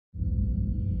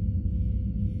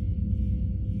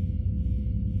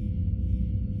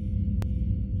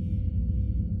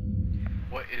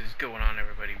is going on,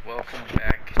 everybody? Welcome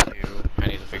back to... I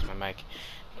need to fix my mic.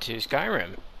 To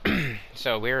Skyrim.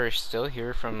 So we're still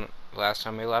here from last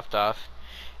time we left off.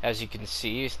 As you can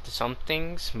see, some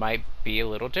things might be a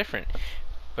little different.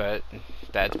 But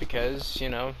that's because, you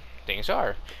know, things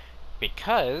are.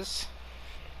 Because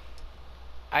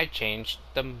I changed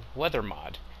the weather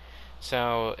mod.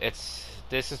 So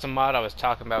this is the mod I was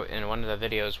talking about in one of the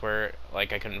videos where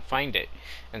like I couldn't find it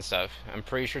and stuff. I'm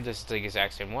pretty sure this is the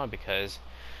exact same one because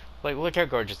like look how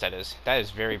gorgeous that is. That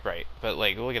is very bright. But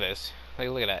like look at this. Like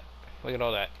look at that. Look at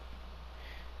all that.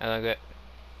 And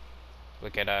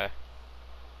look at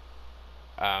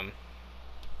um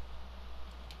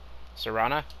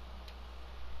Serana.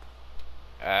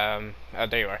 Oh,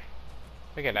 there you are.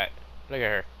 Look at that. Look at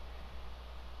her.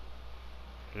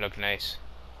 Look nice.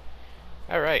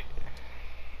 Alright.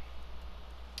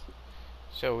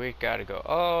 So we gotta go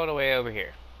all the way over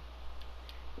here.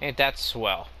 Ain't that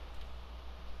swell?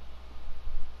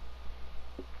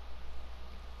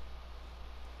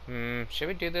 Should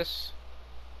we do this?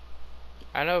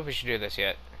 I don't know if we should do this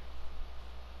yet.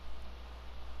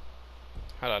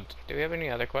 Hold on. Do we have any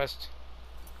other quests?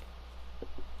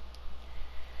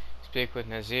 Speak with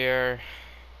Nazir.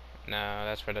 No,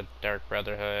 that's for the Dark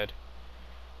Brotherhood.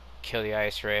 Kill the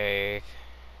Ice Wraith.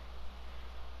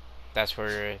 That's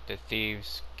for the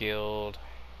Thieves Guild.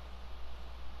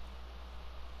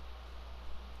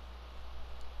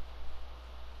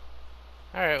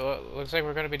 Alright, well, looks like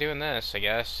we're going to be doing this, I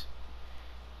guess.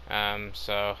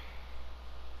 So...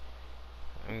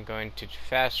 I'm going to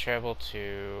fast travel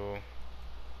to...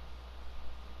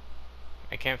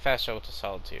 I can't fast travel to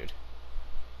Solitude.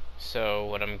 So,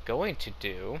 what I'm going to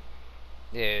do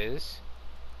is...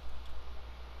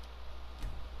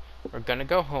 we're going to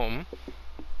go home.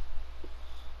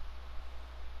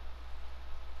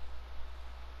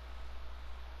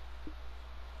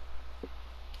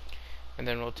 And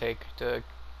then we'll take the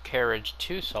carriage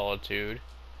to Solitude.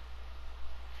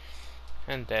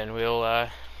 And then we'll,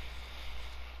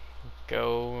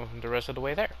 go the rest of the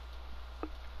way there.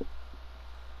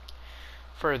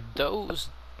 For those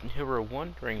who are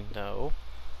wondering, though,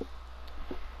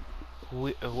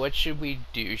 what should we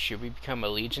do? Should we become a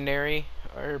legionary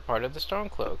or part of the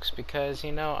Stormcloaks? Because,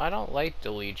 you know, I don't like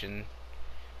the Legion,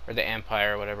 or the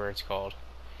Empire, or whatever it's called,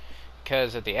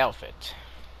 because of the outfit.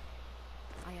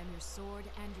 I am your sword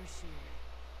and your shield.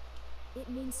 It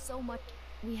means so much.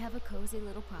 We have a cozy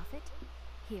little prophet.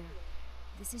 Here,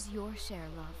 this is your share,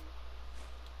 love.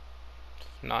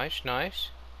 Nice, nice.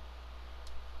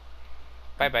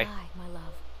 Bye-bye. Bye, my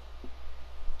love.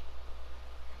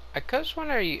 I just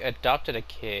wonder you adopted a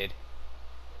kid.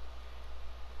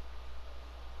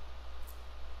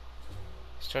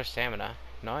 Store stamina.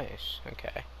 Nice.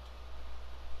 Okay.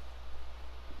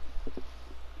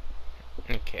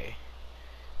 Okay.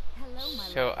 Hello, my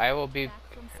So love.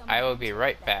 I will be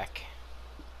right back.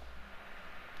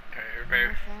 I'm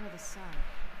a fan of the sun.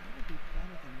 It would be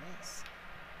better than this.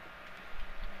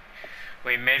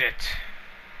 We made it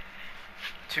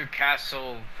to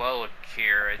Castle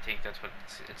Volkir. I think that's what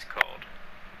it's called.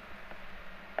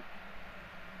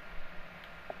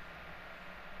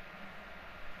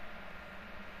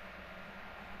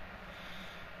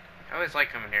 I always like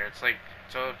coming here. It's like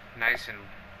so nice and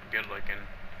good looking,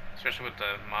 especially with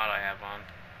the mod I have on.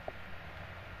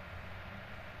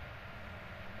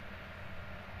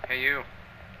 Hey you.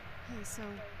 Hey, so,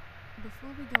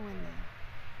 before we go in there,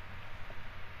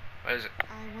 What is it?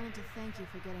 I wanted to thank you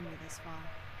for getting me this far.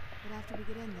 But after we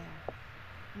get in there,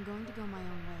 I'm going to go my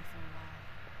own way for a while.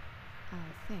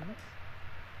 I think.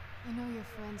 I know your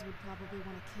friends would probably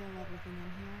want to kill everything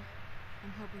in here.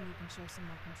 I'm hoping you can show some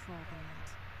more control than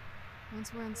that.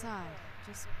 Once we're inside,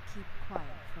 just keep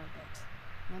quiet for a bit.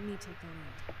 Let me take the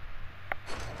lead.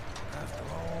 After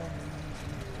all these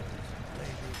years,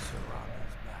 Lady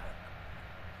Serana's back.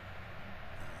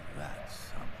 Now that's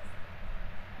something.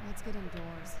 Let's get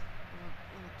indoors. Or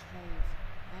in a cave.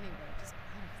 Anywhere, just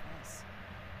out of this.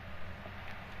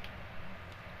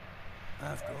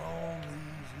 After all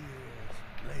these years,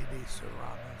 Lady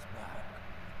Serana's back.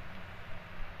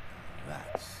 Now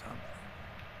that's something.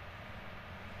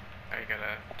 Are you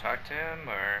gonna talk to him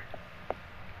or?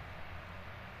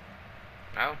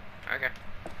 No? Okay.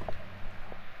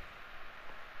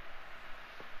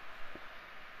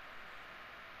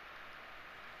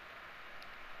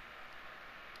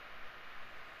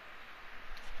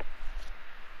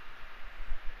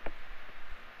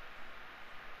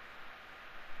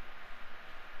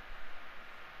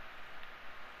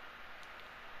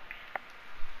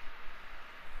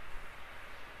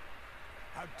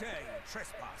 How dare you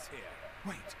trespass here?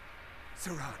 Wait,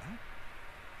 Serana?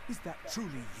 Is that truly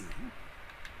you?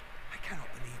 cannot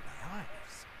believe my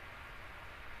eyes.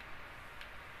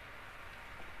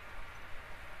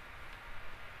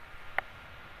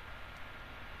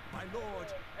 My lord,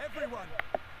 everyone!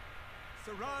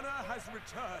 Serana has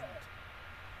returned.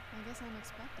 I guess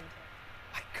unexpected.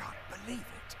 I can't believe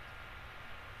it.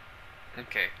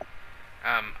 Okay.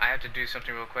 I have to do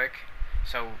something real quick.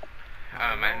 So,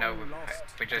 I know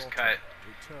we just cut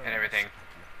and everything,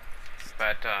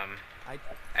 but I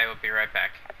will be right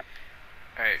back.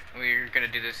 Alright, we're gonna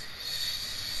do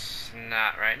this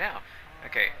not right now.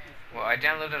 Okay, well, I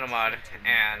downloaded a mod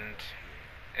and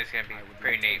it's gonna be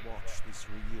pretty neat,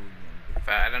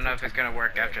 but I don't know if it's gonna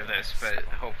work after this, but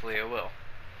hopefully it will.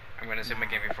 I'm gonna save my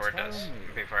game before it does,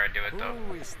 before I do it though.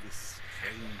 Who is this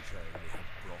stranger we have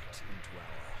brought into our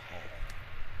hall?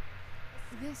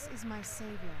 This is my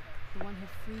savior, the one who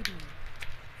freed me.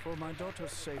 For my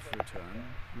daughter's safe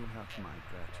return, you have my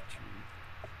gratitude.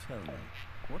 Tell me,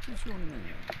 what is your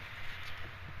name?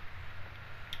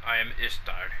 I am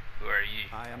Istar. Who are ye?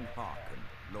 I am Harken,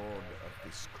 lord of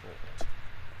this court.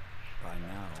 By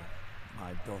now,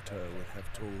 my daughter would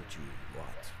have told you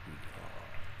what we are.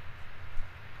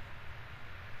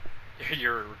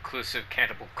 You're a reclusive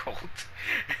cannibal cult.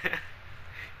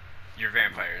 You're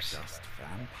vampires. Not just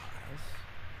vampires.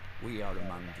 We are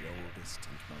among the oldest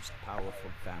and most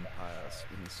powerful vampires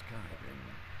in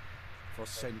Skyrim. For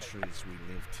centuries we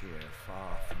lived here,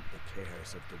 far from the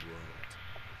cares of the world.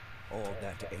 All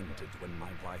that ended when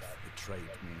my wife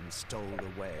betrayed me and stole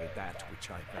away that which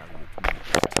I valued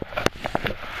most.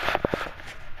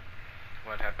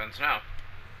 What happens now?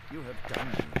 You have done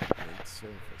me a great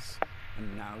service,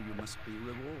 and now you must be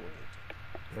rewarded.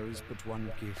 There is but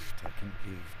one gift I can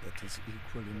give that is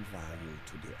equal in value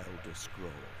to the Elder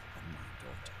Scroll and my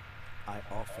daughter. I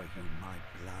offer you my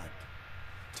blood.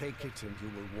 Take it and you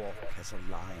will walk as a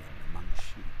lion among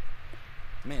sheep.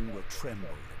 Men will tremble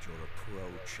at your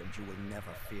approach and you will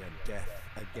never fear death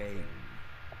again.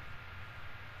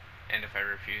 And if I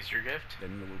refuse your gift?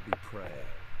 Then you will be prey,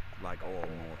 like all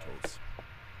mortals.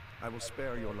 I will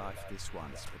spare your life this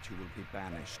once, but you will be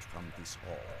banished from this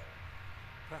hall.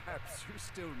 Perhaps you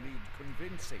still need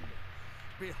convincing.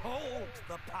 Behold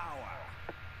the power!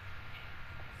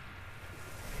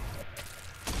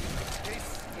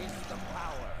 This is the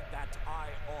power that I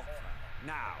offer.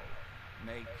 Now,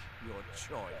 make your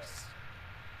choice.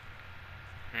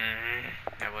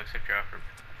 I will accept your offer.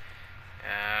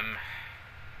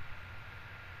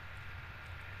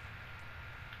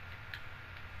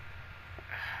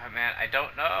 Man, I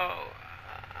don't know.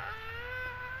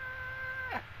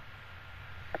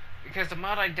 Because the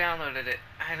mod I downloaded it,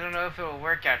 I don't know if it will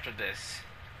work after this.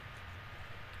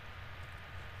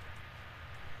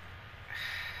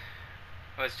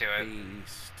 Let's do it. Be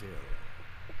still.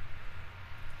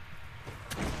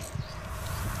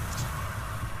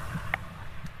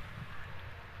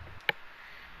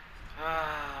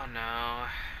 Oh no.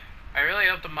 I really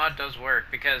hope the mod does work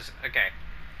because, okay.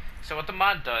 So what the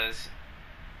mod does,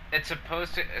 it's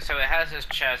supposed to, so it has this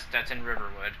chest that's in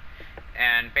Riverwood.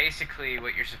 And basically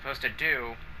what you're supposed to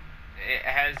do, it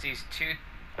has these two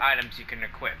items you can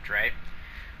equip, right?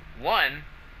 One,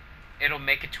 it'll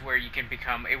make it to where you can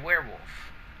become a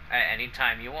werewolf at any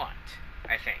time you want,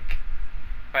 I think.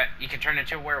 But you can turn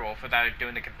into a werewolf without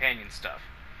doing the companion stuff.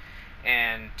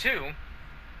 And two,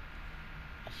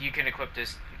 you can equip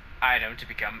this item to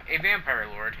become a vampire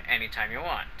lord anytime you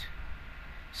want.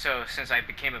 So since I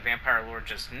became a vampire lord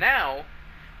just now,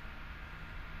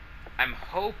 I'm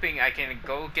hoping I can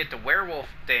go get the werewolf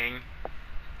thing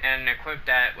and equip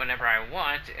that whenever I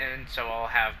want, and so I'll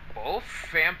have both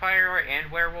vampire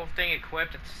and werewolf thing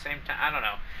equipped at the same time. I don't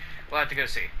know. We'll have to go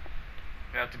see.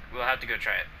 We'll have to go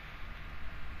try it.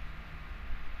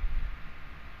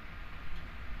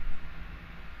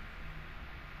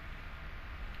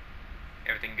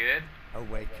 Everything good?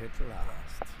 Awake at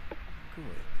last.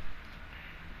 Good.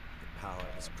 The power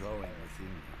is growing within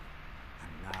you,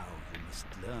 and now you must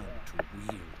learn to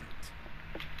wield it.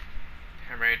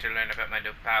 I'm ready to learn about my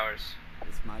new powers.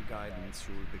 With my guidance,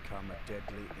 you will become a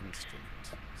deadly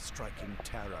instrument, striking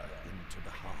terror into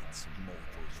the hearts of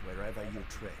mortals wherever you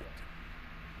tread.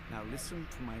 Now listen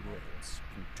to my words,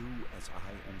 and do as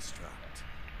I instruct.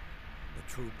 The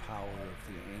true power of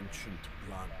the ancient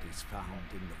blood is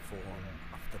found in the form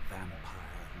of the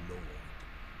Vampire Lord.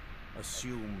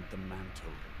 Assume the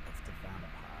mantle of the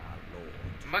Vampire Lord.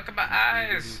 Look at my and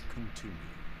we eyes! will continue.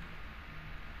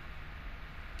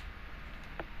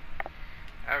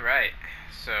 Alright,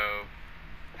 so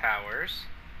powers.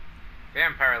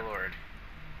 Vampire Lord.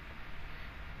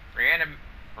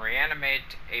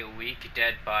 Reanimate a weak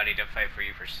dead body to fight for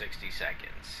you for 60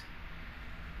 seconds.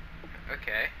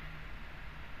 Okay.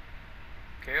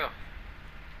 Cool.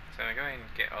 So I'm going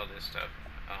to get all this stuff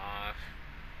off.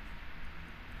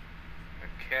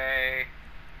 Okay.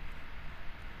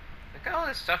 Look at all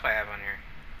this stuff I have on here.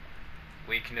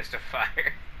 Weakness to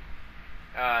fire.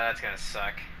 Oh, that's gonna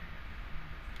suck.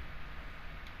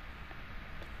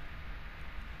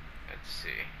 Let's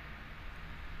see.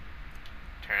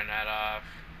 Turn that off.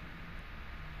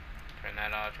 Turn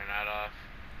that off, turn that off.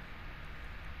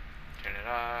 Turn it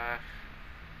off.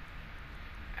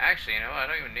 Actually, you know what? I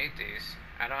don't even need these.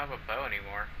 I don't have a bow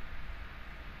anymore.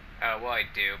 Well, I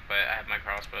do, but I have my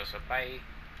crossbow, so bye.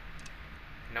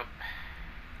 Nope.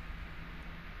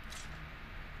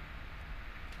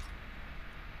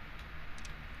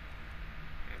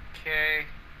 Okay.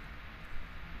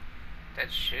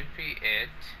 That should be it.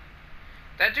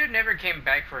 That dude never came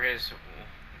back for his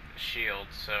shield,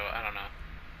 so I don't know.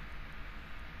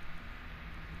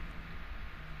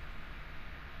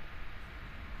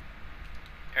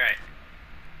 Alright.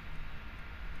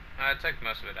 I took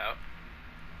most of it out.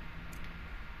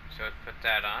 So let's put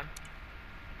that on.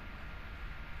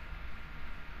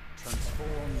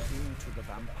 Transform into the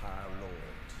Vampire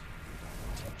Lord.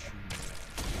 Teach you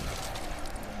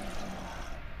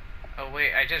Oh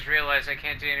wait, I just realized I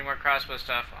can't do any more crossbow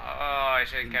stuff. Oh, I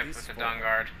should have kept with the Dawn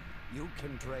Guard. You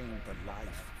can drain the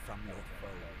life from your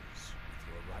foes with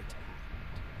your right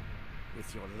hand.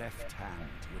 With your left hand,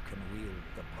 you can wield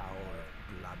the power of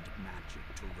blood magic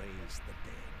to raise the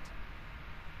dead.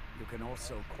 You can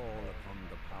also call upon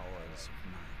the powers of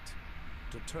night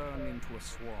to turn into a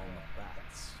swarm of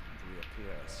bats and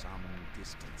reappear some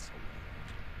distance away.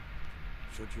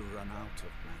 Should you run out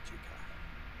of magicka,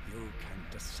 you can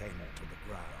descend to the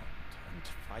ground and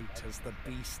fight as the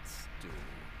beasts do.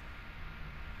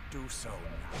 Do so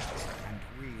now, and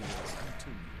we will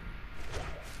continue.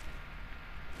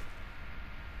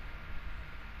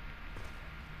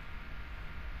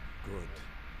 Good.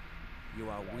 You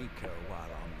are weaker while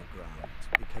on the ground,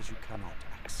 because you cannot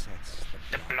access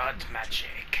The blood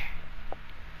magic.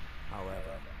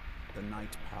 However, the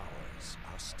night powers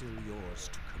are still yours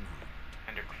to command.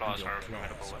 And your claws and your are claws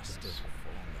formidable are weapons. still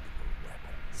formidable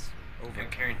weapons. Over I'm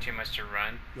carrying too time, much to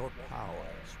run. your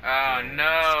powers will Oh grow in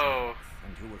no! strength,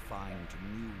 and you will find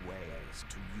new ways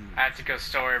to use. I have to go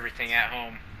store everything at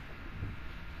home.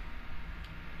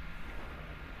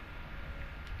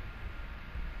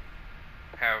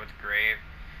 Power with Grave.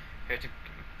 50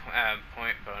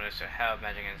 point bonus to how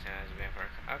magic instant has been for.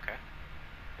 Okay.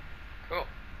 Cool.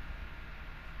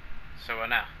 So what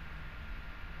now?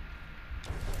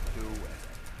 Do well.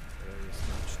 There is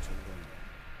much to learn.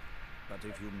 But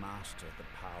if you master the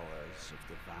powers of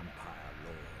the Vampire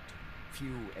Lord,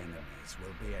 few enemies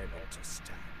will be able to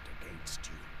stand against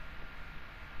you.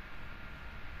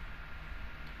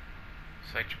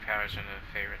 Select your powers from the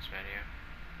favorites menu.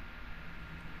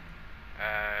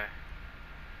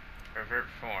 Revert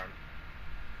form.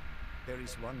 There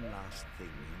is one last thing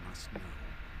you must know.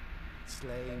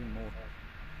 Slaying more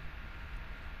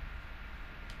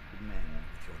men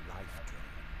with your life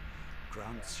drain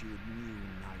grants you new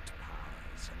night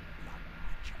powers and blood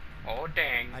magic. Oh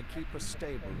dang. I keep a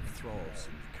stable of thralls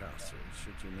in the castle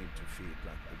should you need to feed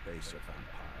like the baser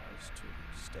vampires to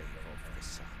stave off the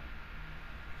sun.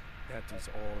 That is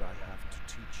all I have to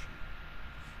teach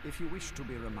you. If you wish to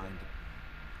be reminded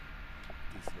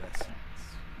these lessons,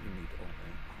 you need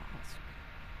only ask.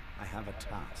 I have a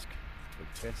task that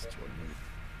will test your need.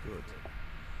 Good.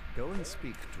 Go and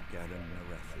speak to Garen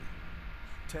Narethi.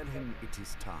 Tell him it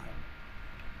is time.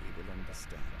 He will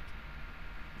understand.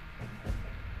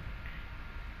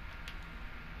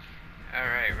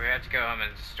 Alright, we have to go home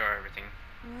and store everything.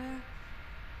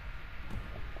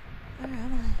 Where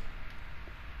am I?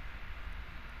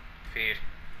 Feed.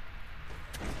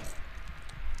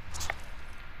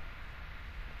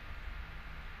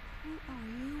 Who are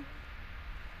you?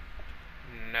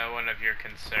 No one of your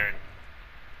concern.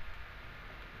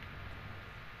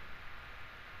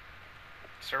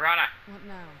 Serana! What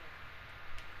now?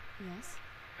 Yes?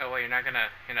 Oh, wait, you're not gonna,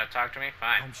 talk to me?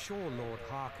 Fine. I'm sure Lord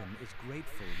Harkham is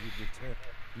grateful you've returned.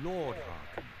 Lord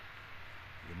Harkham,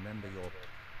 remember your...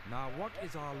 Now, what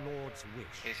is our Lord's wish?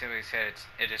 He simply said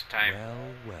it is time.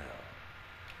 Well, well.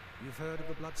 You've heard of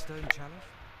the Bloodstone Chalice?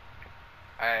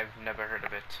 I've never heard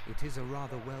of it. It is a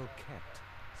rather well-kept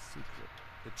secret.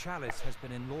 The chalice has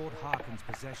been in Lord Harkham's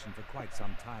possession for quite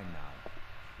some time now.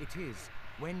 It is,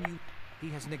 when you... He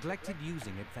has neglected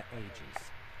using it for ages.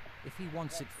 If he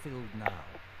wants it filled now,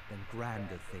 then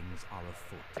grander things are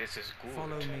afoot. This is good.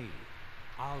 Follow me.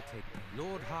 I'll take them.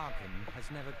 Lord Harkham has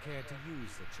never cared to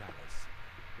use the chalice,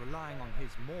 relying on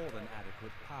his more than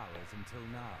adequate powers until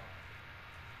now.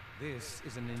 This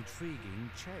is an intriguing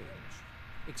change.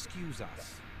 Excuse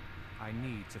us. I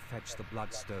need to fetch the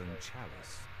Bloodstone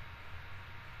Chalice.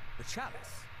 The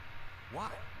chalice?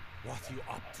 Why? What are you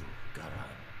up to,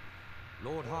 Garan?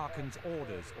 Lord Harkon's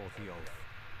orders, Orthiolf.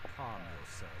 Calm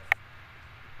yourself.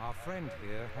 Our friend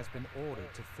here has been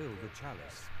ordered to fill the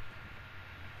chalice.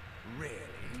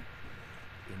 Really?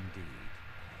 Indeed.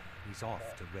 He's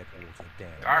off to Redwater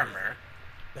Den. Armor.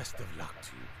 Best of luck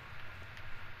to you.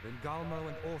 Ringalmo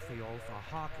and Orthiolf are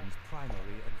Harkon's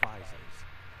primary advisors.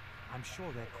 I'm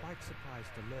sure they're quite surprised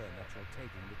to learn that you're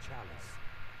taking the chalice.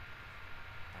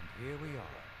 And here we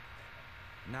are.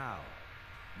 Now,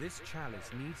 this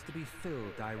chalice needs to be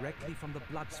filled directly from the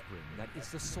blood spring that is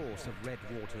the source of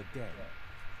Redwater Den.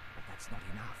 But that's not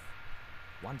enough.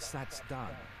 Once that's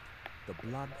done, the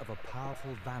blood of a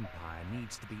powerful vampire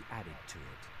needs to be added to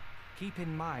it. Keep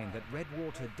in mind that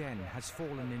Redwater Den has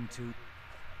fallen into,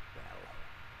 well,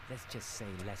 let's just say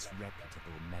less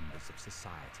reputable members of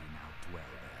society now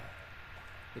dwell there.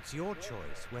 It's your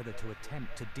choice whether to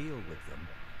attempt to deal with them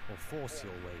or force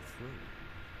your way through.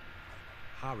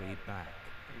 Hurry back.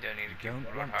 Don't need to You keep don't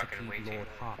Lord want to Harkon keep waiting. Lord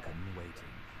Harkon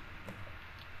waiting.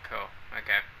 Cool.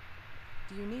 Okay.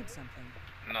 Do you need something?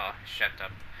 No, shut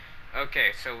up.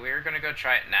 Okay, so we're gonna go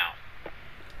try it now.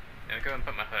 I'm gonna go and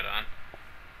put my hood on.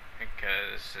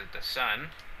 Because the sun.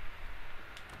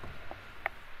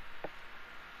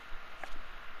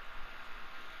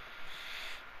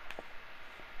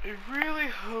 I really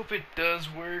hope it does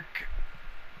work.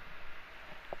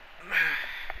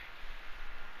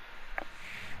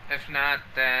 If not,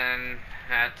 then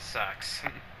that sucks.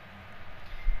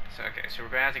 So, okay, so we're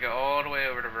gonna have to go all the way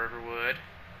over to Riverwood.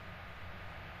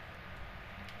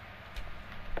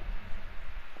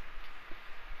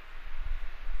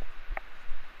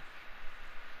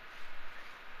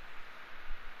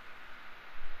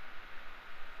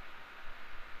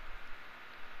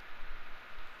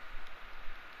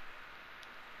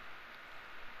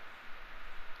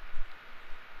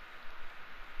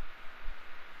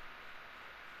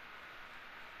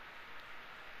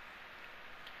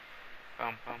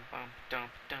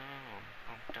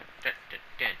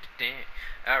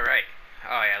 Alright.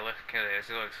 Oh yeah, look at this.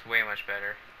 It looks way much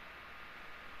better.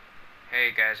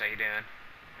 Hey guys, how you doing?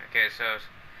 Okay, so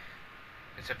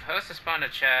it's supposed to spawn a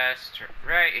chest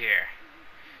right here.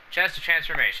 Chest of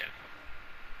transformation.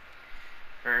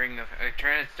 It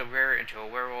turns the wearer into a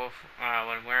werewolf.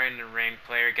 When wearing the ring,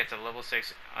 player gets a level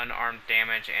 6 unarmed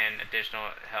damage and additional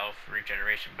health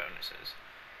regeneration bonuses.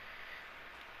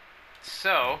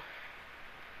 So,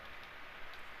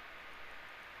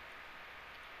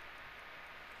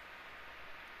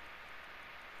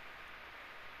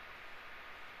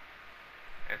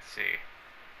 let's see.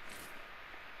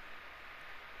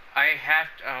 I have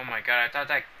to, oh my god, I thought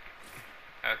that,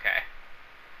 okay.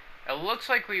 It looks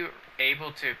like we were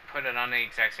able to put it on the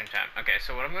exact same time. Okay,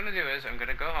 so what I'm going to do is I'm going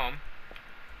to go home.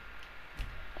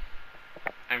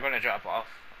 I'm going to drop off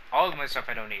all of my stuff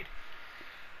I don't need.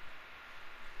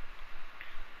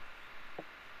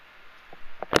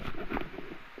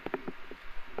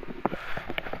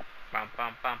 Bum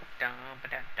bum bum dum ba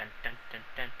dun dun dun dun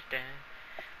dun dun.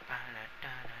 Ba da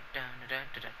da da da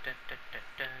da da da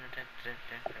da da da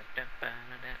da da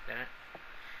da da.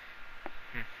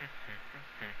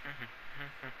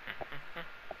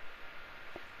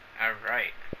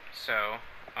 Alright, so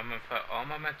I'm gonna put all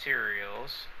my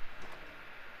materials.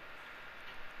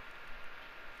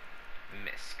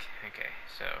 Misk. Okay,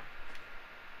 so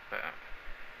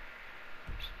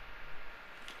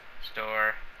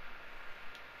store.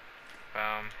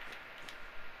 Boom.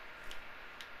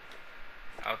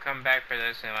 I'll come back for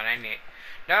this and when I need.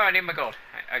 No, I need my gold.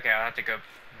 Okay, I'll have to go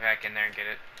back in there and get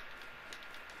it.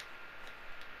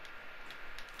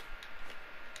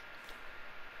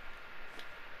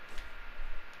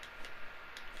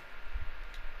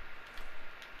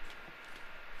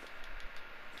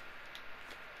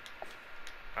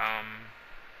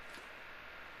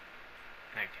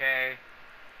 Okay.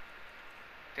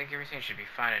 I think everything should be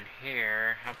fine in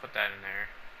here. I'll put that in there.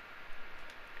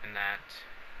 And that.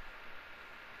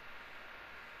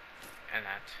 And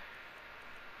that.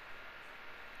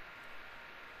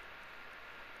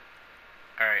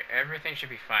 Alright, everything should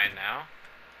be fine now.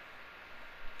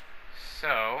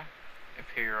 So,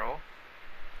 Imperial.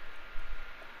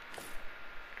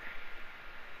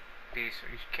 These,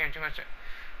 you carrying too much.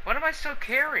 What am I still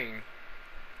carrying?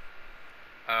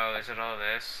 Oh, is it all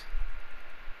this?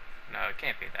 No, it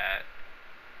can't be that.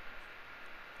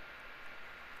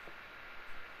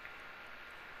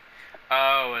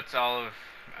 Oh, it's all of...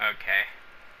 Okay.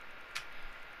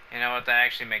 You know what, that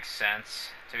actually makes sense,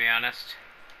 to be honest.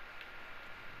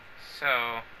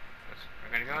 So,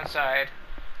 we're gonna go inside.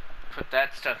 put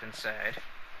that stuff inside,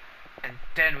 and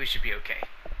then we should be okay.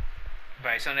 But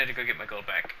I still need to go get my gold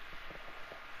back.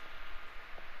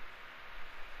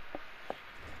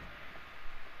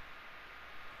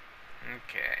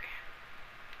 Okay.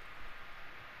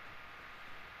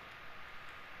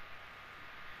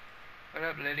 What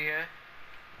up, Lydia?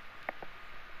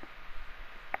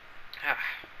 Ah,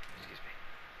 excuse me.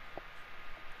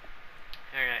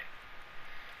 Alright.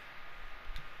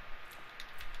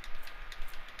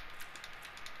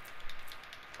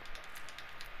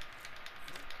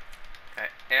 Got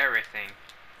everything.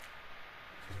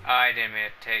 Oh, I didn't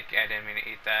mean to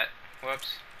eat that.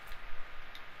 Whoops.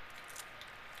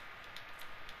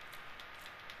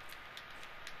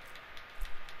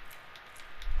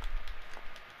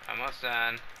 Almost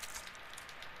done.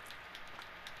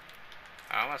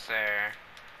 Almost there.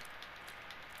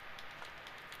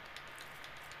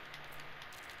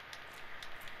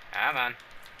 Come on.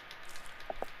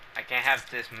 I can't have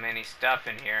this many stuff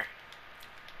in here.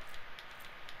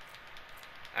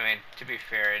 I mean, to be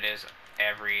fair, it is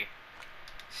every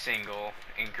single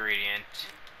ingredient.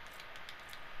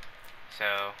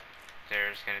 So,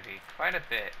 there's going to be quite a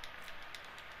bit.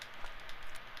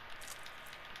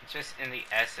 It's just in the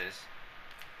S's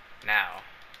now.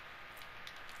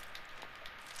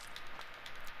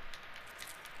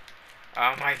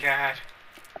 Oh my god.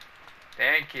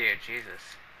 Thank you, Jesus.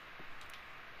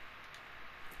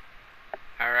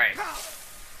 Alright.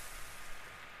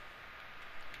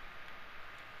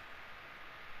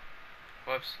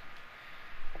 Whoops.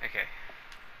 Okay.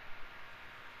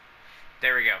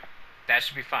 There we go. That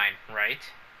should be fine,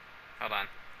 right? Hold on.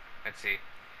 Let's see.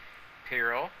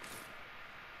 Pyrrol.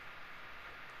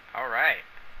 Alright.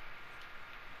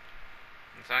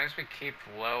 As long as we keep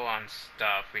low on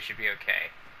stuff, we should be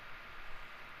okay.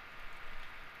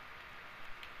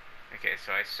 Okay,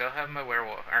 so I still have my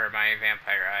werewolf, or my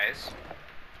vampire eyes.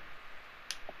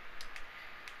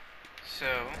 So,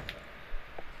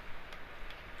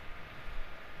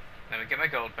 let me get my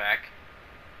gold back.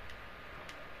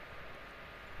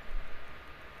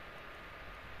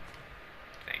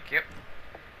 Thank you.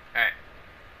 Alright.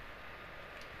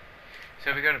 So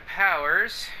if we go to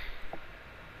powers.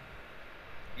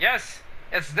 Yes!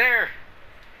 It's there!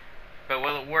 But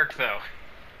will it work though?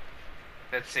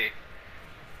 Let's see.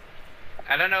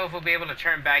 I don't know if we'll be able to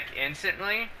turn back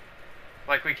instantly,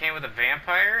 like we can with a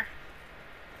vampire,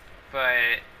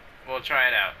 but we'll try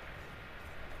it out.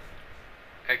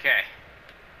 Okay.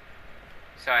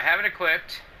 So I have it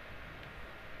equipped.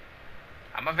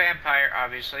 I'm a vampire,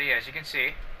 obviously, as you can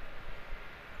see.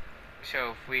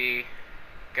 So if we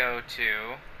go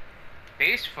to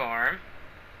beast form.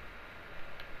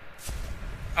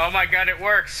 Oh my god, it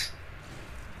works!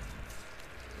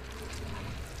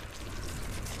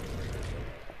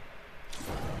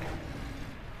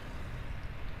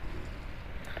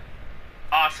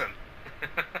 Awesome.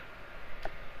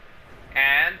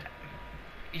 And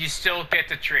you still get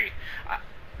the tree.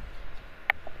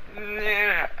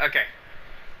 Okay.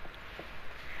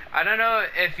 I don't know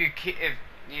if you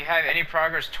have any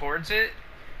progress towards it.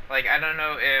 Like, I don't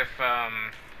know if I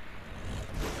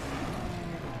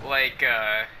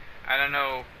don't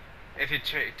know if you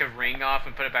take the ring off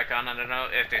and put it back on. I don't know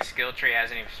if the skill tree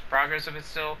has any progress of it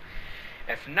still.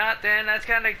 If not, then that's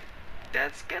gonna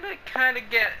kind of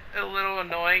get a little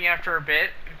annoying after a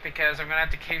bit, because I'm gonna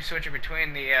have to keep switching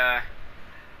between the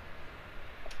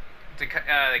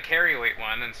carry weight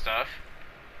one and stuff.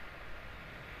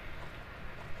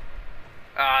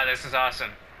 Ah, this is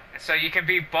awesome. So you can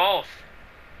be both.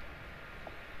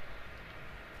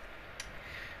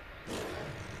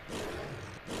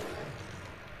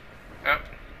 Oh,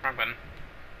 wrong button.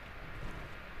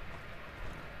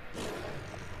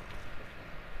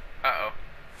 Uh-oh.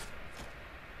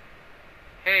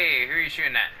 Hey, who are you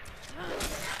shooting at?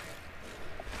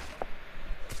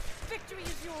 Victory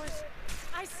is yours.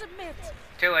 I submit.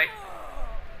 Too late.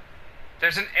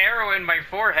 There's an arrow in my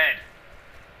forehead.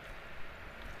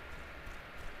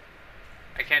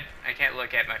 I can't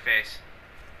look at my face.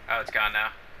 Oh, it's gone now.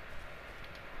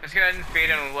 Let's go ahead and feed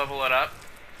it and level it up.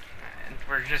 And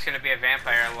we're just gonna be a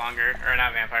vampire longer, or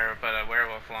not vampire, but a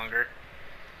werewolf longer.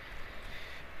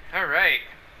 Alright.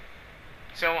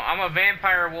 So I'm a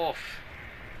vampire wolf.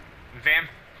 Vamp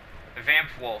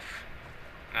wolf.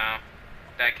 No.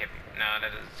 That can't be, no,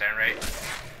 that doesn't sound right.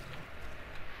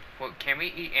 Well, can we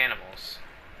eat animals?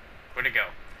 Where'd it go?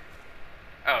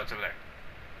 Oh, it's over there.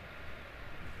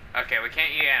 Okay, we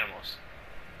can't eat animals.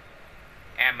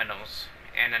 Aminals.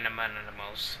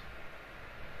 Animals.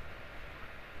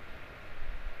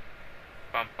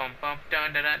 Bum bum bum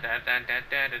dun dun dun dun dun dun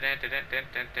dun dun dun dun dun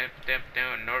dun dun dun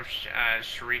dun. North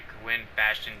Shriek Wind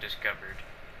Bastion discovered.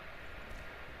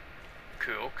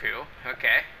 Cool, cool.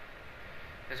 Okay.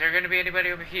 Is there gonna be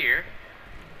anybody over here?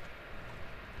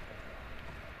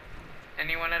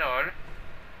 Anyone at all?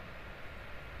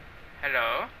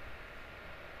 Hello?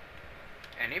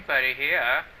 Anybody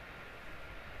here?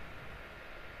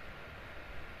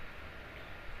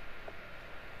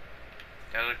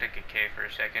 That looked like a cave for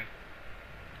a second.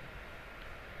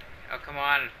 Oh, come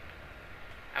on.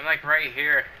 I'm like right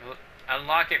here.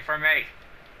 Unlock it for me.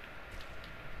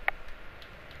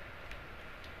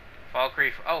 Falk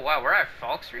Reef. Oh, wow, we're at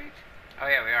Falk Street? Oh,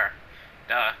 yeah, we are.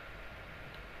 Duh.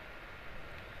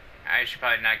 I should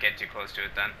probably not get too close to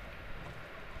it then.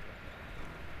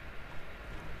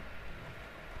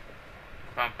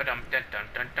 Bum ba dum dun dun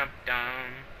dun dun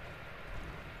dun.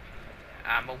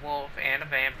 I'm a wolf and a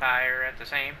vampire at the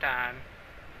same time.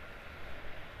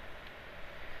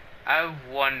 I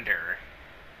wonder.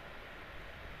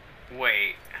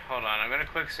 Wait, hold on. I'm gonna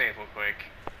quick save real quick.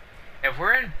 If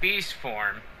we're in beast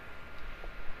form.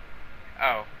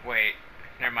 Oh, wait.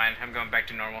 Never mind. I'm going back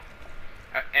to normal.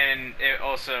 And it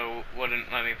also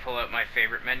wouldn't let me pull up my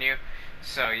favorite menu.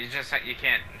 So you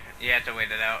can't. You have to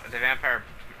wait it out. The vampire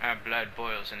blood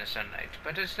boils in the sunlight,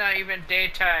 but it's not even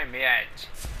daytime yet.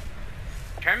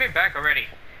 Turn me back already.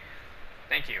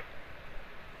 Thank you.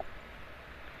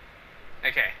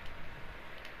 Okay.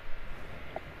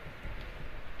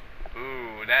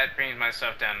 Ooh, that brings my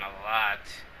stuff down a lot.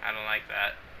 I don't like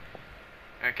that.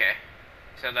 Okay.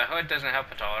 So the hood doesn't help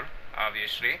at all,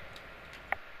 obviously.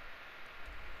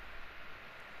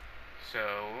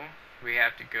 So we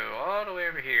have to go all the way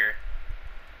over here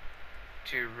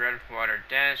to Redwater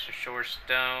Dense or Shore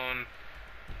Stone.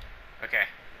 Okay.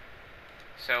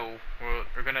 So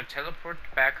we're gonna teleport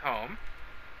back home.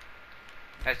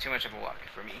 That's too much of a walk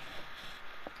for me.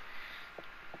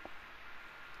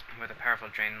 With a powerful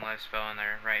drain life spell in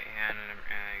their right hand and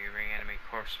a reanimate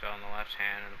corpse spell in the left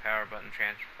hand, and the power button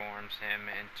transforms him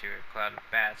into a cloud of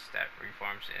bats that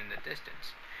reforms in the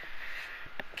distance.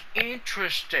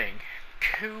 Interesting.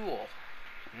 Cool.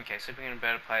 Okay, sleeping in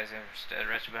bed applies instead.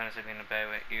 Rested bonus sleeping in bed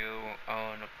what you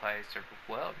own applies to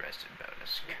well rested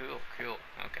bonus. Cool, cool.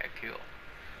 Okay, cool.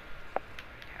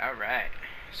 Alright.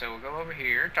 So we'll go over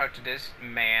here, talk to this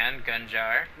man,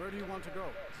 Gunjar. Where do you want to go?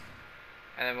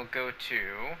 And then we'll go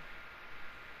to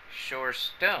Shore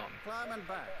Stone. Climb and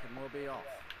back and we'll be off.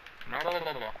 Blah, blah,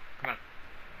 blah, blah. Come on.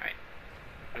 Alright.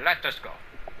 Let us go.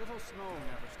 Little snow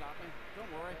never stopped me.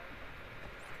 Don't worry.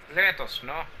 Let us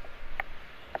know.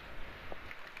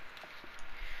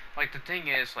 Like, the thing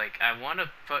is, like, I want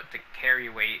to put the carry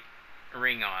weight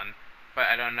ring on, but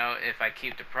I don't know if I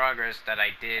keep the progress that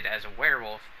I did as a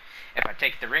werewolf if I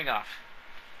take the ring off.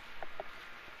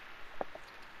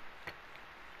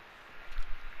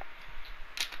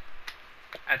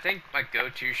 I think my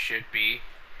go-to should be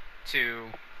to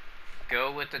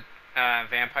go with the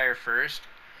vampire first,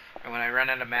 and when I run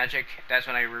out of magic, that's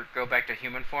when I go back to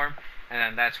human form, and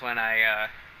then that's when I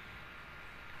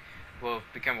will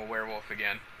become a werewolf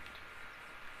again.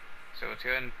 So let's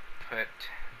go ahead and put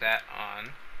that on.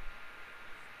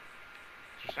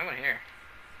 There's someone here.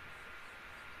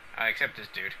 Except this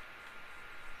dude.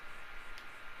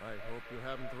 I hope you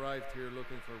haven't arrived here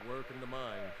looking for work in the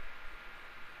mine.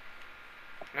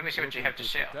 Let me see what you have to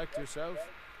say. Protect yourself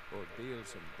or deal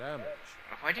some damage.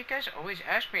 Why do you guys always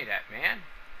ask me that, man?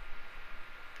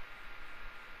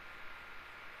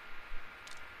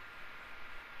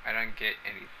 I don't get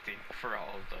anything for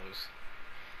all of those.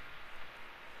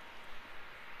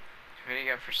 What do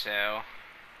you got for sale?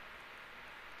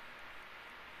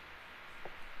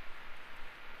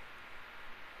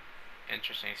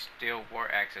 Interesting. Steel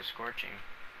war axe of scorching.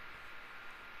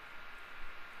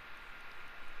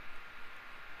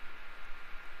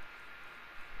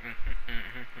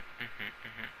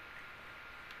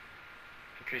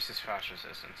 Increases frost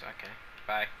resistance. Okay.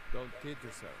 Bye. Don't kid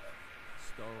yourself.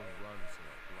 Stone runs in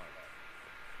our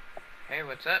blood. Hey,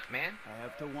 what's up, man? I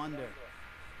have to wonder,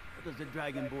 what does the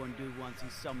Dragonborn do once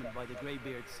he's summoned by the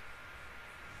Greybeards?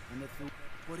 And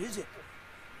what is it?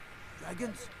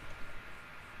 Dragons?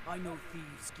 I know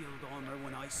thieves' guild armor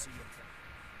when I see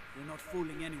it. You're not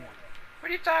fooling anyone. What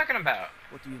are you talking about?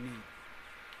 What do you need?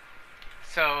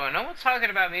 So, no one's talking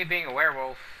about me being a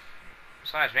werewolf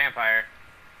 / vampire.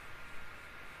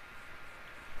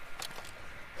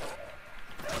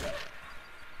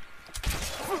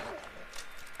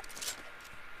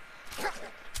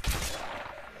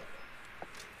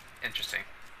 Interesting.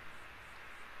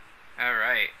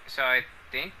 Alright, so I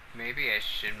think maybe I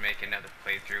should make another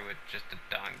playthrough with just the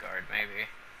Dawn Guard, maybe.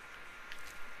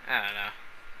 I don't know.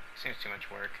 Seems too much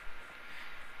work.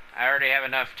 I already have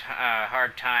enough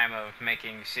hard time of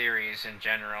making series in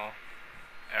general,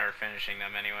 or finishing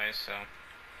them anyways, so.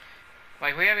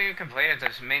 Like, we haven't even completed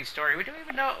this main story. We don't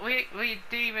even know, we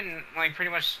didn't even, like,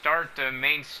 pretty much start the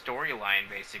main storyline,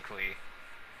 basically.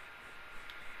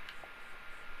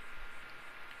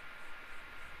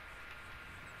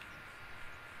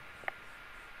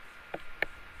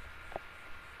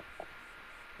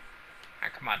 Ah,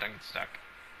 come on, don't get stuck.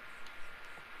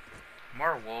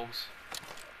 More wolves.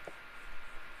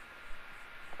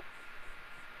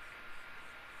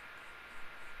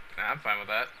 Nah, I'm fine with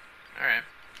that. Alright.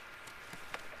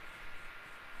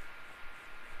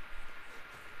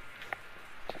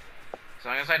 As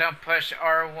long as I don't push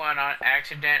R1 on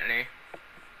accidentally.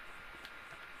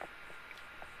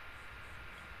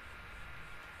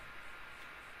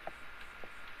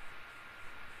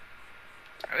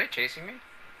 Are they chasing me?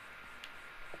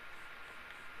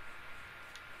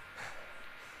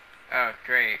 Oh,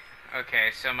 great.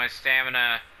 Okay, so my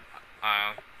stamina...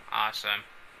 Oh, awesome.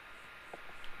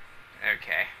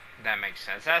 Okay, that makes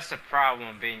sense. That's the problem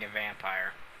of being a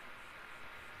vampire.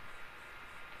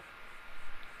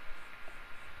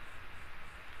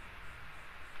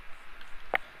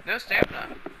 No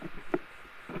stamina.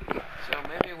 So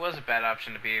maybe it was a bad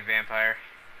option to be a vampire.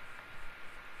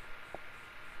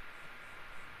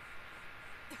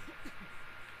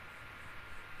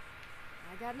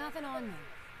 I got nothing on you.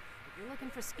 If you're looking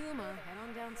for skooma, head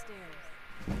on downstairs.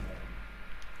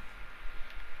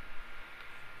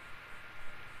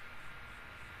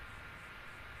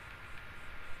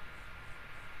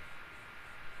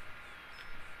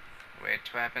 Wait,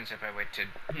 what happens if I wait till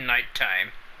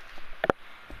nighttime?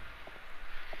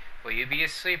 Will you be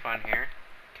asleep on here?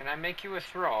 Can I make you a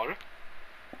thrall?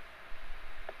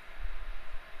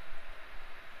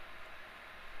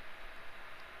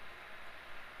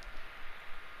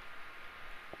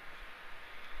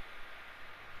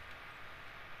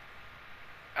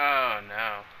 Oh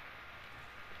no.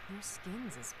 Your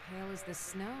skin's as pale as the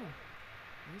snow.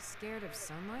 Are you scared of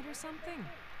sunlight or something?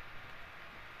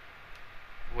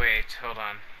 Wait, hold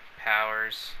on.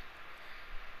 Powers.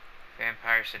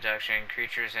 Vampire seduction.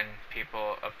 Creatures and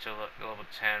people up to level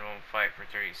 10 won't fight for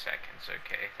 30 seconds.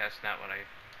 Okay, that's not what I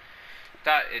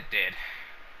thought it did.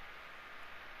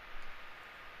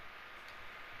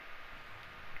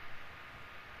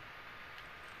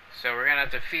 So we're gonna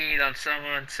have to feed on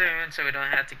someone soon, so we don't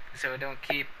have to, so we don't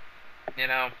keep, you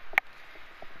know,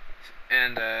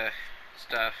 and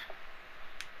stuff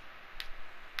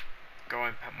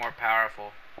going more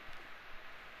powerful.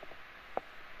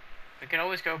 We can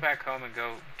always go back home and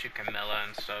go to Camilla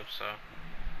and stuff, so.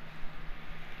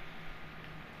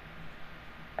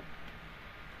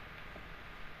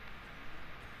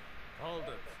 Hold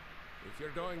it. If you're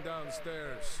going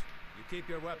downstairs, you keep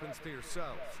your weapons to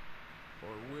yourself, or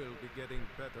we'll be getting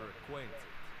better acquainted.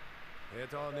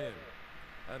 Head on in,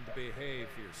 and behave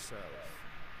yourself.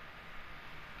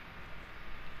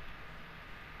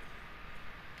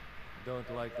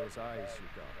 Don't like those eyes you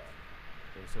got.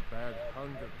 There's a bad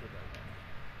hunger to them.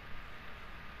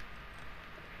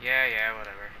 Yeah,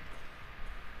 whatever.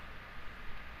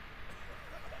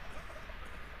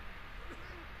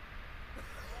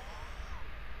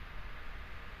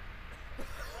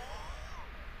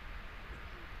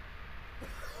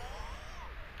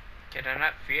 Can I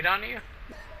not feed on you?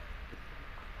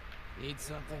 Need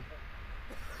something?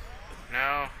 No,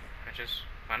 I just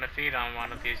want to feed on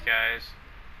one of these guys.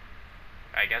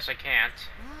 I guess I can't.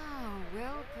 Oh,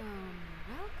 welcome,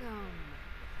 welcome.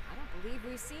 I don't believe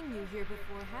we've seen you here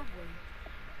before, have we?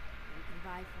 You can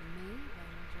buy from me,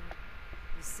 Ranger.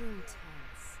 You seem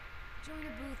tense. Join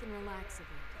a booth and relax a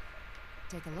bit.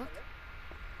 Take a look.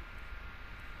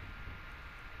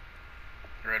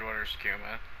 Redwater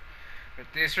skooma.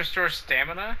 This restores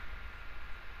stamina?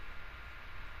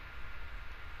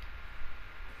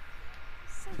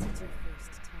 Since it's your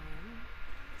first time,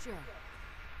 sure.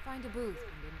 Find a booth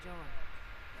and enjoy.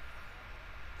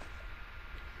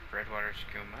 Redwater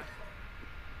skooma.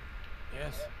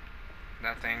 Yes?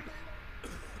 Nothing.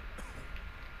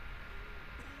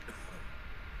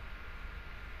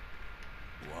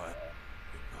 What?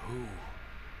 Who?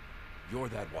 You're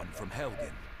that one from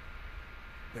Helgen.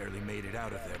 Barely made it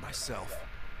out of there myself.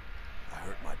 I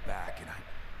hurt my back and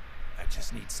I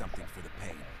just need something for the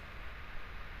pain.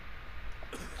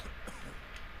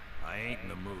 I ain't in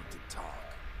the mood to talk.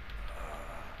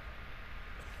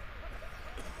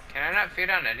 Can I not feed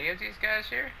on any of these guys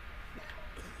here?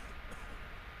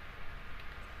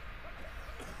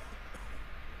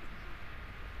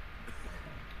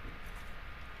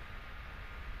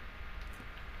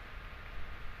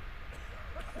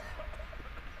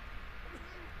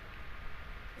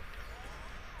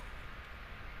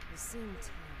 seem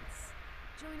tense.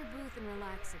 Join a booth and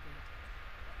relax a bit.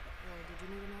 Or did you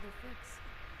need another fix?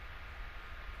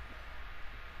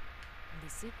 And the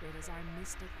secret is our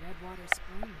mystic Redwater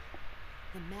Spring.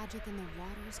 The magic in the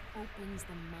waters opens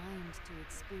the mind to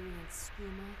experience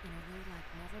skooma in a way like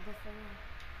never before.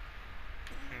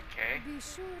 Okay. Be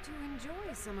sure to enjoy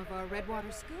some of our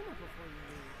Redwater skooma before you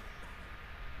leave.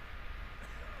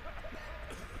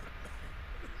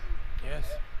 Yes?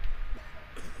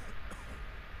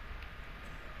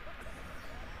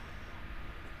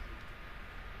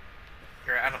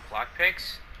 You're out of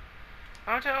lockpicks?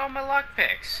 I want to all my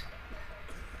lockpicks.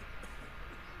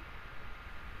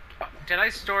 Oh, did I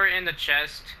store it in the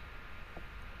chest?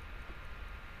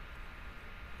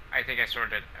 I think I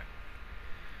stored it.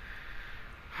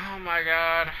 Oh my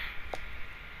god.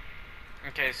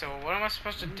 Okay, so what am I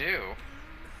supposed to do?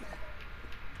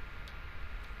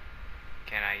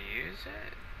 Can I use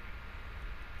it?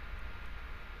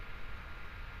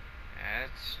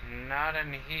 It's not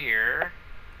in here.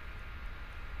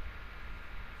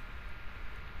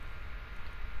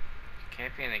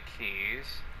 Can't be in the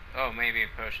keys. Oh, maybe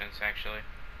potions, actually.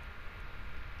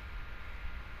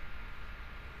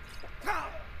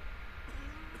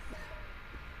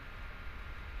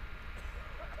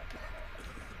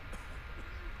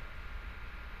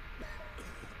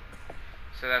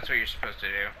 So that's what you're supposed to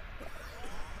do.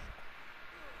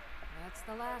 That's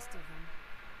the last of them.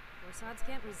 Gorsods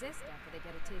can't resist after they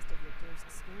get a taste of your thirst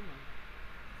skooma.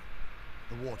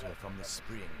 The water from the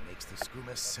spring makes the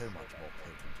skooma so much more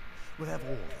potent. We'll have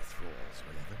all the thralls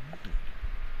we'll ever need.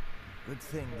 Good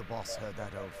thing the boss heard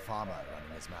that old farmer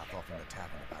running his mouth off in the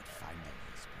tavern about finding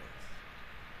this place.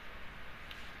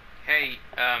 Hey,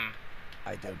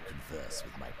 I don't converse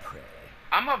with my prey.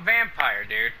 I'm a vampire,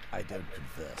 dude. I don't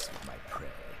converse with my prey.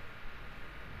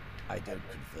 I don't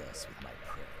converse with my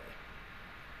prey.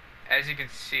 As you can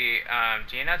see,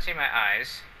 do you not see my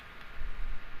eyes?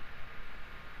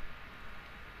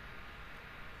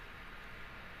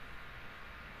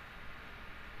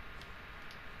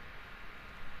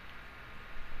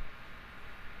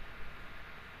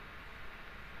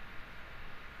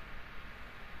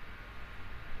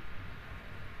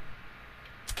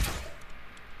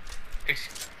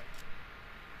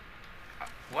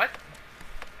 What?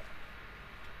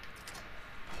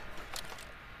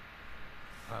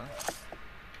 Huh?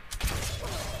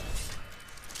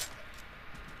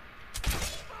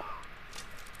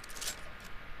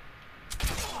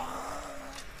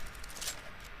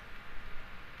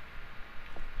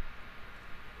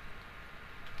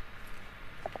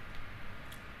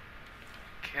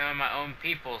 Killing my own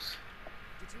peoples.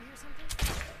 Did you hear something?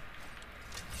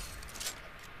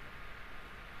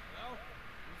 Hello?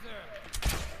 Who's there?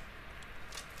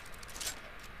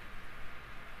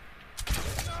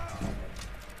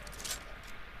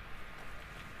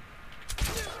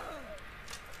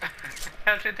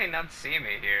 How did they not see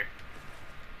me here?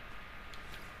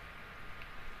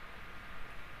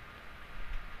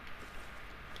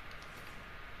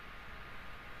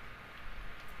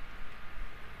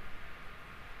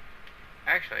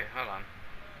 Actually, hold on.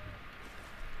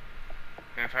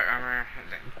 Vampire armor,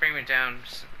 bring me down.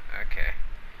 Okay.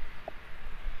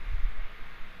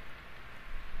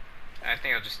 I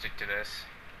think I'll just stick to this.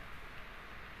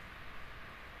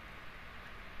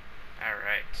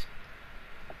 Alright.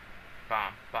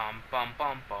 Bum bum bum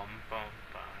bum bum bum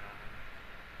bum.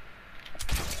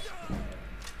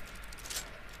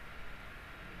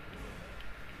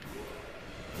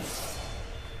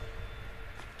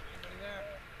 Anybody there?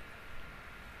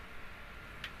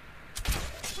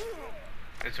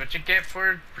 That's what you get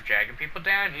for dragging people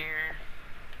down here.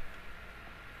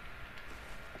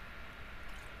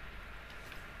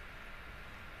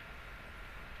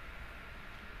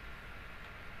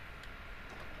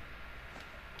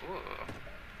 Ooh.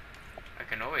 I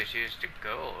can always use the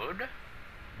gold.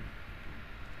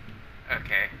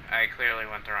 Okay, I clearly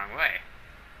went the wrong way.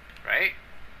 Right?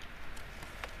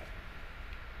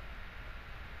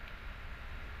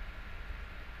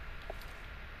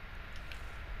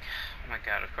 Oh my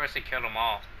god, of course they killed them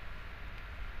all.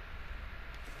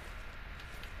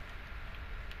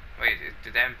 Wait,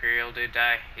 did that Imperial dude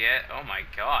die yet? Oh my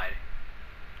god.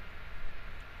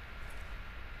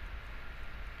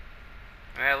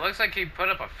 I mean, it looks like he put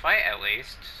up a fight at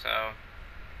least, so...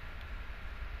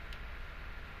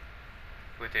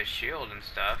 with his shield and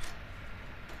stuff.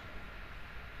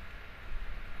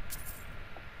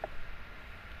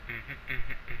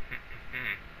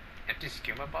 Empty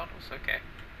skooma bottles? Okay.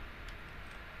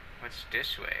 What's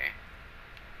this way?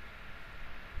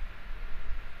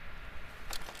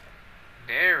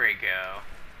 There we go.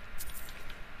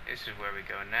 This is where we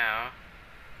go now.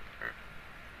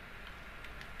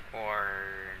 Or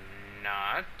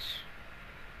not?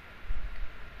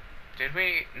 Did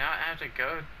we not have to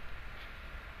go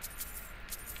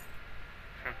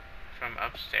from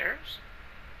upstairs?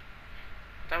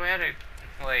 I thought we had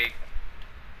to, like...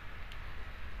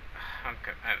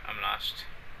 I'm lost.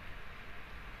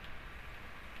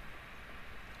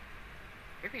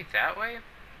 Maybe that way?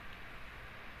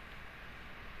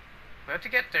 We have to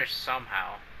get there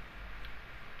somehow.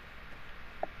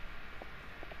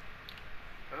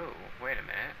 Oh, wait a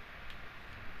minute.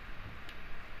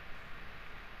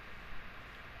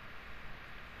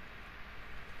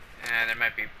 There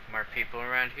might be more people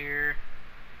around here.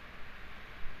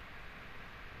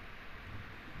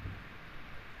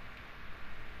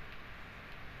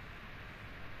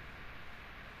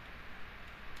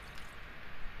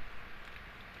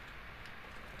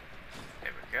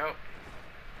 There we go.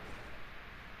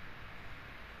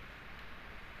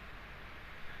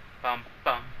 Bum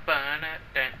bum ba na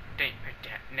da da da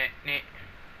na na.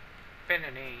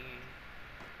 Banana.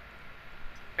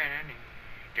 Banana.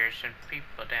 There's some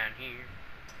people down here.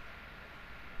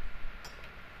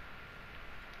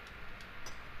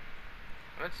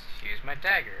 Let's use my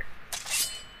dagger.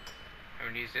 I'm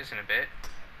gonna use this in a bit.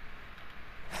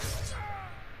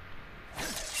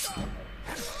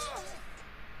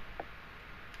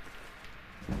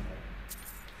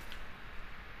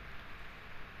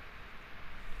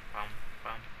 Bum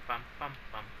bum bum bum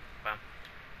bum bum.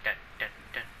 Da da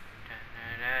da da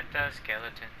da da da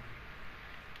skeleton.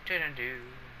 Do do do.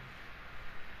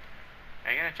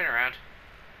 Are you gonna turn around?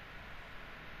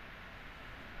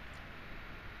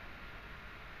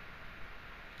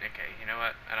 Okay, you know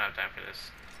what? I don't have time for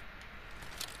this.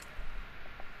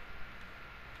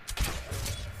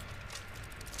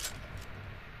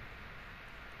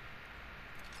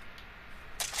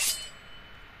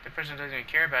 The person doesn't even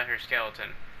care about her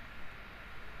skeleton.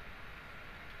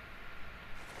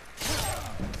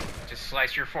 Just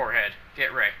slice your forehead.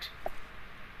 Get wrecked.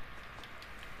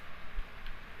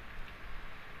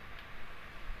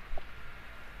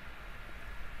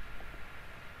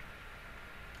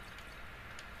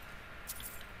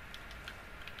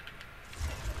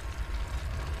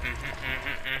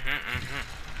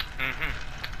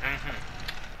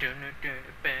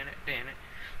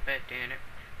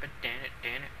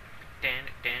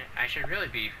 I should really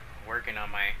be working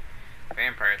on my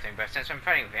vampire thing, but since I'm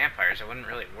fighting vampires, it wouldn't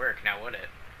really work now, would it?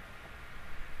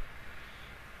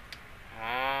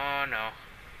 Oh no.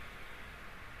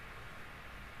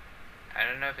 I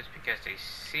don't know if it's because they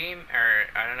seem, or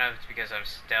I don't know if it's because I'm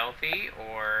stealthy,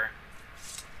 or...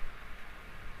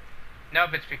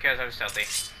 Nope, it's because I'm stealthy.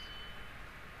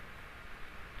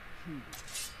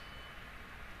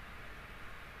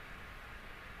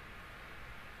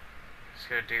 Let's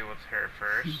go deal with her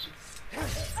first.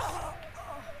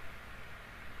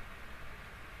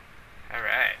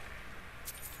 Alright.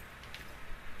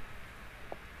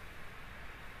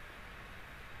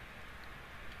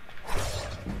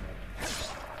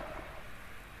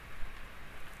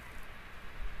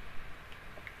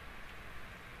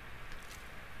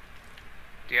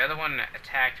 The other one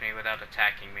attacked me without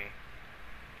attacking me.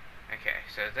 Okay,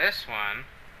 so this one...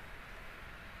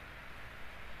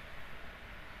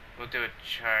 we'll do a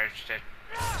charge to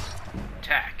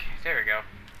attack. There we go.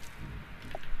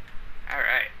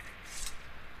 Alright.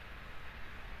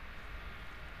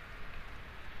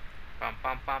 Bum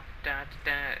bum bum da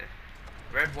da da.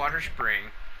 Redwater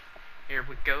Spring. Here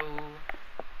we go.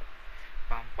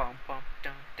 Bum bum bum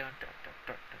da da da da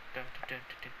da da da da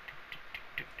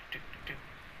da.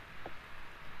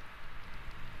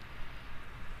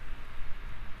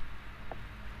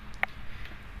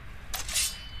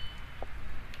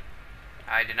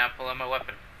 I did not pull out my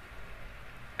weapon.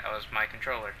 That was my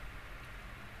controller.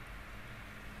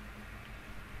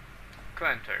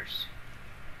 Clinters.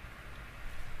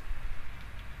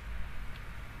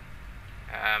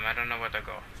 I don't know where to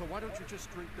go. So why don't you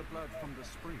just drink the blood from the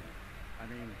spring? I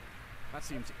mean, that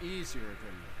seems easier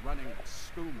than running a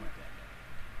skooma.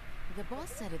 The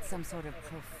boss said it's some sort of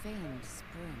profaned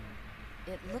spring.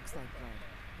 It looks like blood,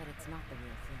 but it's not the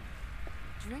real thing.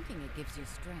 Drinking it gives you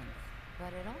strength,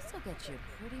 but it also gets you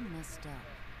pretty messed up.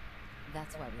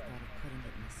 That's why we thought of putting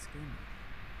it in a skooma.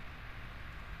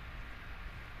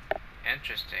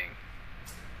 Interesting.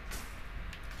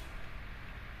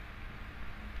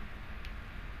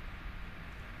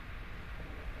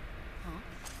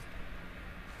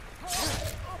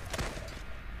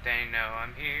 They know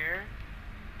I'm here.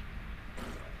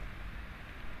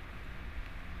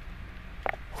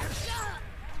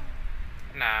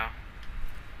 No,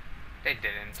 they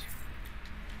didn't.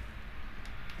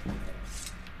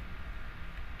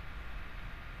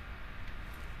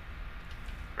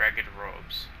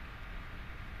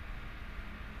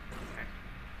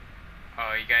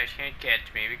 guys can't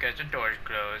catch me because the door's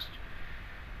closed.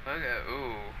 Look at,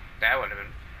 ooh, that would have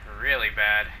been really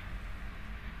bad.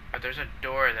 But there's a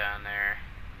door down there.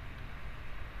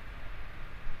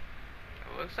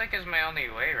 It looks like it's my only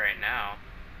way right now.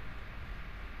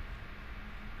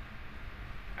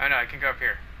 Oh no, I can go up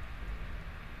here.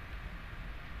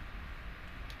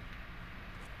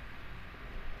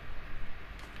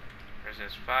 There's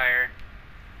this fire.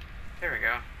 There we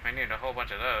go. I need a whole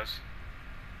bunch of those.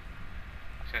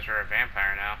 Since we're a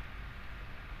vampire now.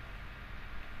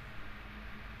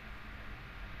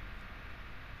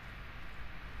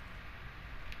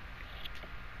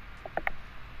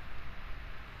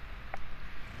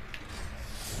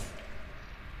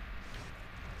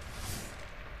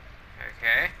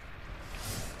 Okay.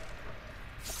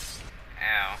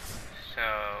 Ow. So,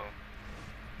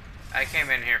 I came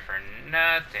in here for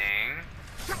nothing.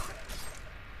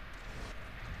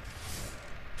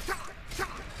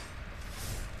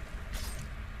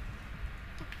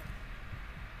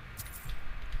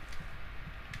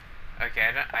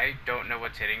 Okay, I don't know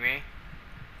what's hitting me,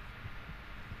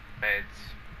 but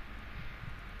it's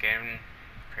getting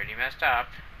pretty messed up.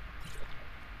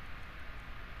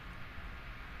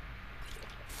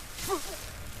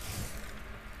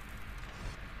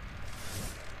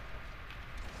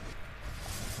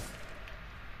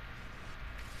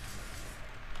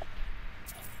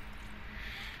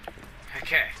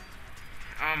 Okay.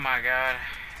 Oh my god.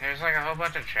 There's like a whole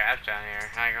bunch of traps down here.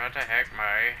 Like, what the heck,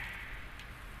 Murray?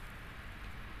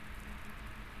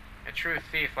 A true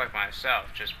thief like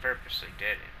myself just purposely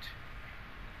did it.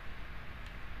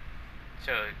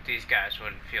 So these guys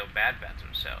wouldn't feel bad about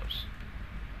themselves.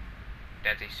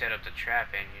 That they set up the trap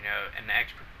and, you know, an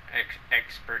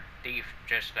expert thief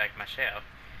just like myself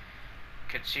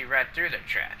could see right through their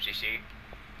traps, you see.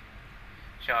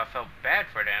 So I felt bad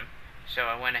for them, so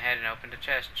I went ahead and opened the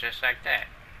chest just like that.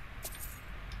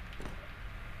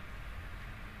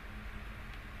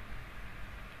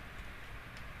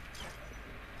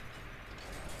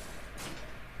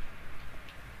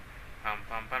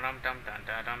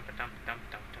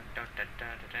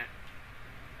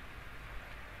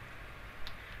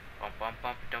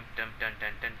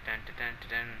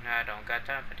 I don't got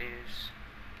time for this.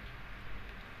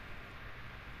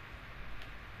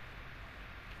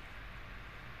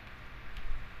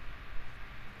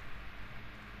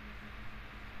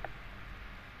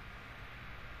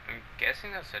 I'm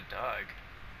guessing that's a dog.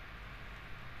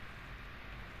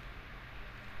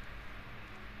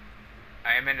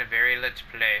 I am in a very lit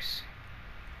place.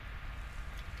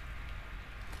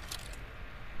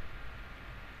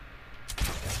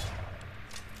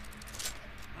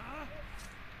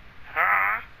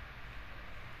 Huh?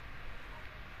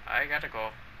 I gotta go.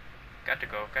 Got to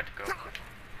go.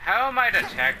 How am I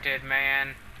detected,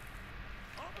 man?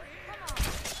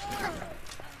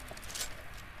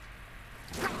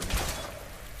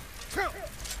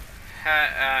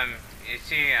 You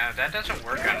see, that doesn't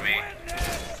work on me.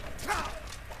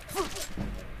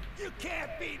 You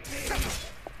can't beat me!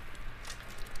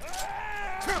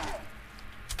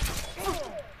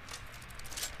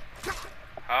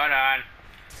 Hold on.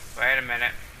 Wait a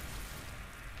minute.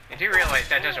 You do realize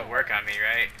that doesn't work on me,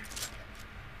 right?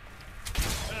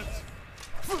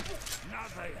 It's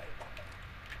nothing.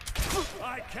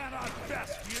 I cannot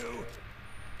best you.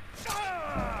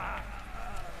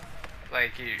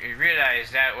 Like, you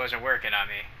realize that wasn't working on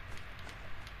me.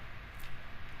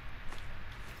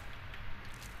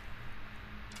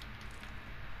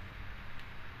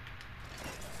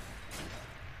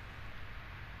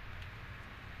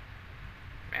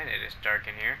 Man, it is dark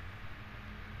in here.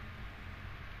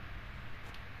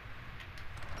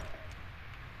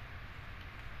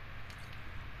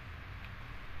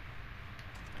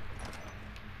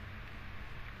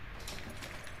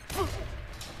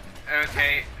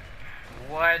 Okay,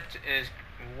 what is...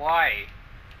 why?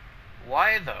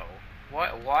 Why though?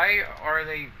 Why are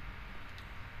they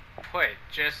put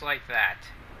just like that?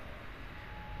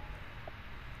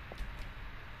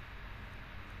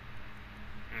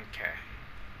 Okay.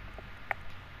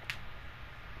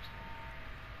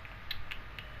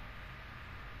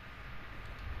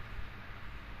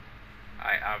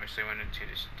 I obviously went into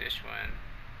this one.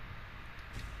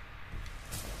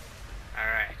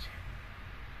 Alright.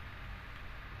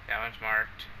 That one's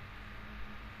marked.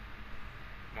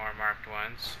 More marked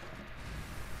ones.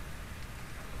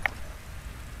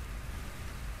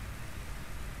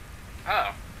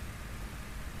 Oh.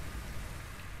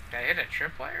 Did I hit a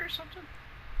tripwire or something?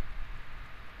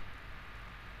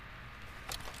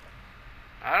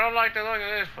 I don't like the look of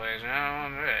this place, no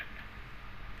one bit.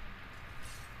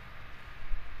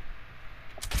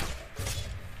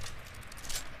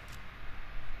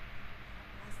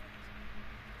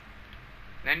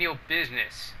 None your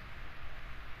business.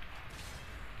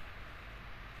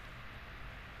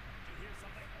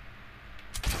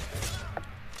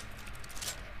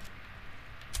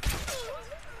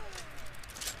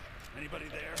 Anybody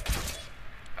there?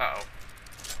 Uh-oh.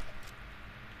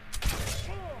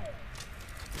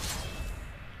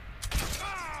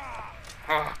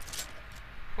 Oh.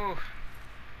 Whew.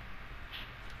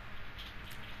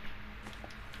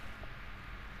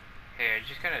 Hey, are you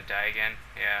just gonna die again?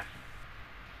 Yeah.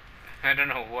 I don't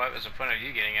know what was the point of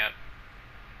you getting up.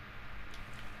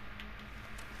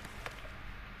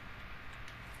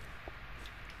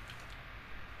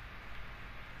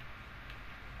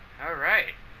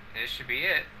 Alright. This should be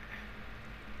it.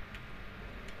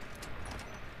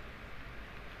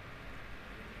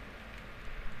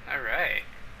 Alright.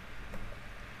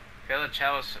 Fill a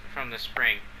chalice from the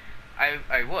spring. I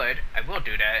will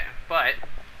do that, but...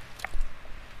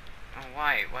 Oh,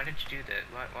 why? Why did you do that?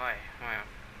 Why?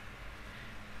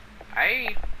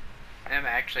 I am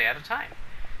actually out of time.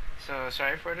 So,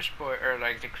 sorry for the spoil, or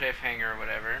like the cliffhanger or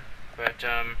whatever. But,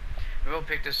 we will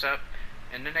pick this up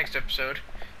in the next episode.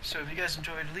 So if you guys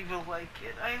enjoyed, leave a like,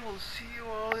 and I will see you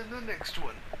all in the next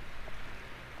one.